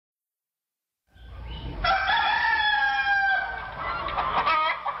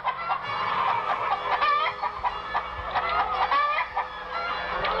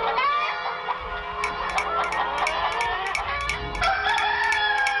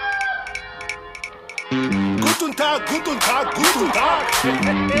Guten Tag, Guten Tag, Guten Tag.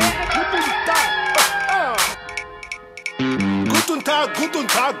 Guten Tag. Guten Tag, Guten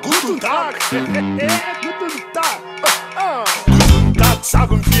Tag, Guten Tag. Guten Tag. Guten Tag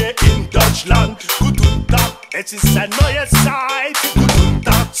sagen wir in Deutschland. Guten Tag, es ist eine neue Zeit. Guten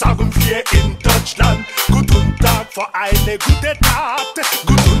Tag sagen wir in Deutschland. Guten Tag für eine gute Tat.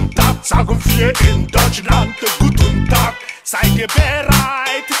 Guten Tag sagen wir in Deutschland. Guten Tag, seid ihr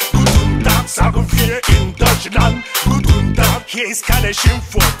bereit? Guten Tag sagen wir in Deutschland. Guten Tag, hier ist keine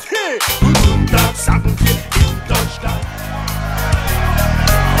Schimpfwort. Hey, guten Tag sagen wir in Deutschland.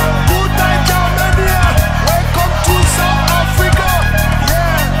 Good night, Germany. Welcome to South Africa.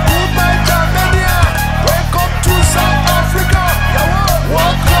 Yeah. Good night, Germany. Welcome to South Africa. Yeah.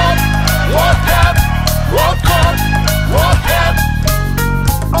 Welcome. Welcome. Welcome.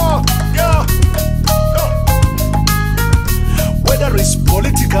 Oh, yeah. Whether it's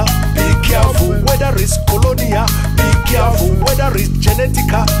political, be careful. Whether it's colonial, be careful. Whether it's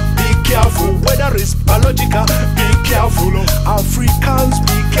genetica, be careful. Whether it's biological, be careful. Africans,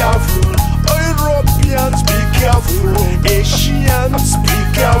 be careful. Europeans, be careful. Asians, be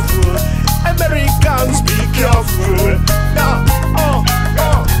careful. Americans, be careful. Now,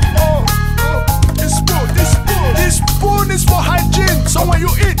 this spoon is for hygiene. So when you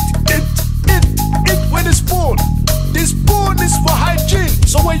eat with the spoon. This spoon is for hygiene.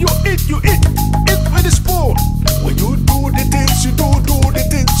 So when you eat with the spoon. When you do the things you do the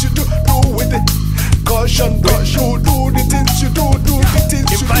things you do with it. Caution, when you do the things you do the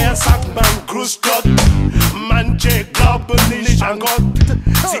things you do. Bayern sagt man Grüß Gott, manche glauben nicht an Gott.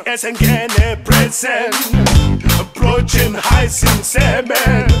 Sie essen gerne Brezen, Brötchen heißen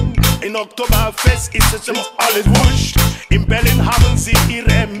Semmeln. In Oktoberfest ist es immer alles wurscht. In Berlin haben sie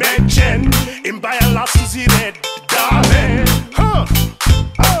ihre Mädchen, in Bayern lassen sie ihre Damen.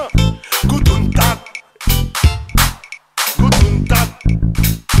 Guten Tag. Guten Tag.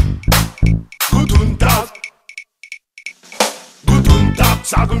 Guten Tag. Guten Tag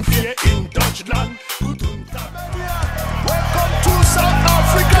sagen wir in Deutschland. Guten Tag. Welcome to South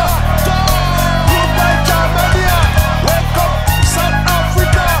Africa. Goodbye Germany. Welcome to South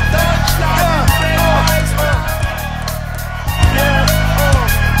Africa.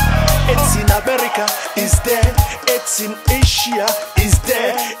 It's in America, is there. It's in Asia, is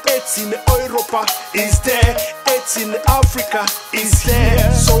there. It's in Europa, is there. It's in Africa, is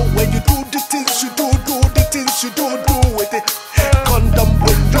there. So when you do the things you do the things you do with it. Condom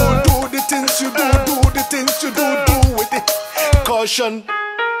when you do the things you do the things you do with it. Caution.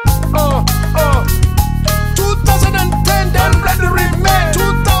 2010, don't let it remain.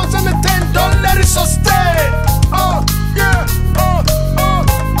 2010, don't let it sustain. Yeah.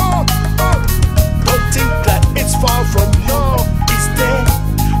 Don't think that it's far from you. It's there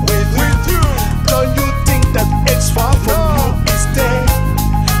with you. Don't you think that it's far from you? It's there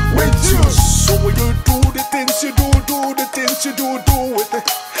with you. So when you do the things you do the things you do with it.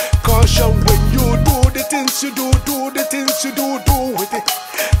 Caution when you do the things you do the things you do with it.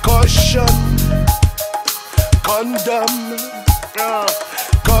 Caution. Condom.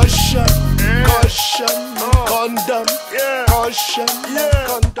 Caution. Caution. Condom. Caution.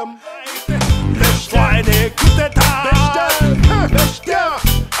 Condom. Für eine gute Tat.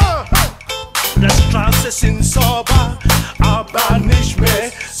 Die Straßen sind sauber, aber nicht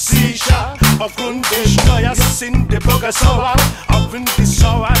mehr sicher. Aufgrund der Steuern sind die Bürger sauer. Auch wenn die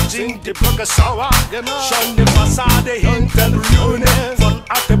sauer sind, die Bürger sauer. Schon die Fassade hinter Ruine. Von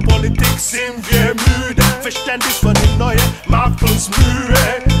alter Politik sind wir müde. Verständnis für die neue macht uns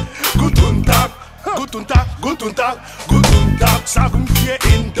Mühe. Guten Tag. Guten Tag, guten Tag, guten Tag, sagen wir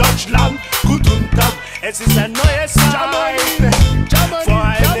in Deutschland. Guten Tag, es ist ein neues Zeit für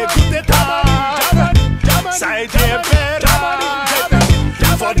eine gute Tat. Seid ihr bereit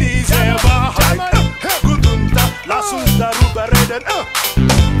für diese Wahrheit? Guten Tag, lass uns darüber reden.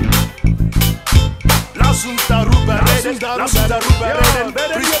 Lass uns darüber reden, lass uns darüber reden.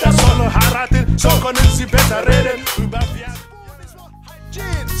 Priester sollen heiraten, so können sie besser reden. Über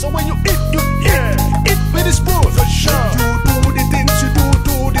so when you eat with a spoon. For sure. You do the things you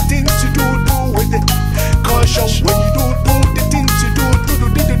do the things you do with it. Caution when you do the things you do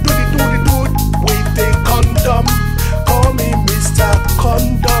with the condom. Call me Mr.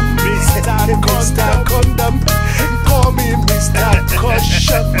 Condom, Mr. Condom. Call me Mr.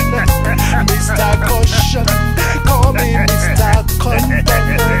 Caution, Mr. Caution. Call me Mr. Condom,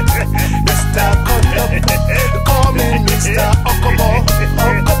 Mr. Condom. Call me Mr. Okolo,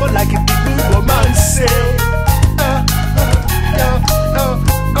 Okolo like it.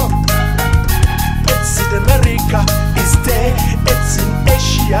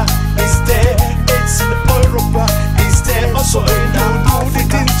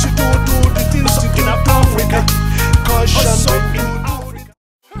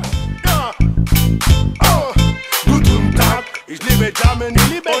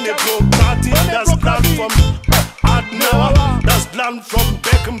 ohne Bürokratie, das Land vom Adenauer, das Land vom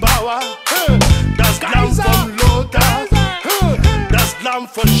Beckenbauer, das Land vom Lothar, das Land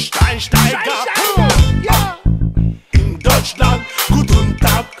von Steinsteiger. In Deutschland, guten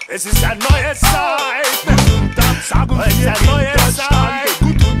Tag, es ist eine neue Zeit. Guten Tag, sagen wir, es ist eine neue Zeit.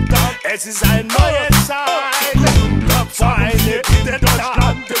 Guten Tag, es ist eine neue Zeit. Guten Tag, Freunde in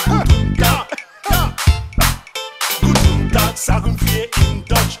Deutschland. Guten Tag, guten Tag, sagen wir in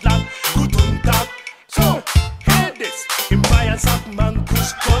Deutschland. Guten Tag, so, geht es. In Bayern sagt man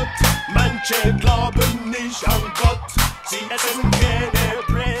Grüß Gott. Manche glauben nicht an Gott. Sie essen gerne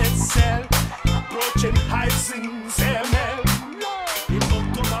Brezel, Brötchen.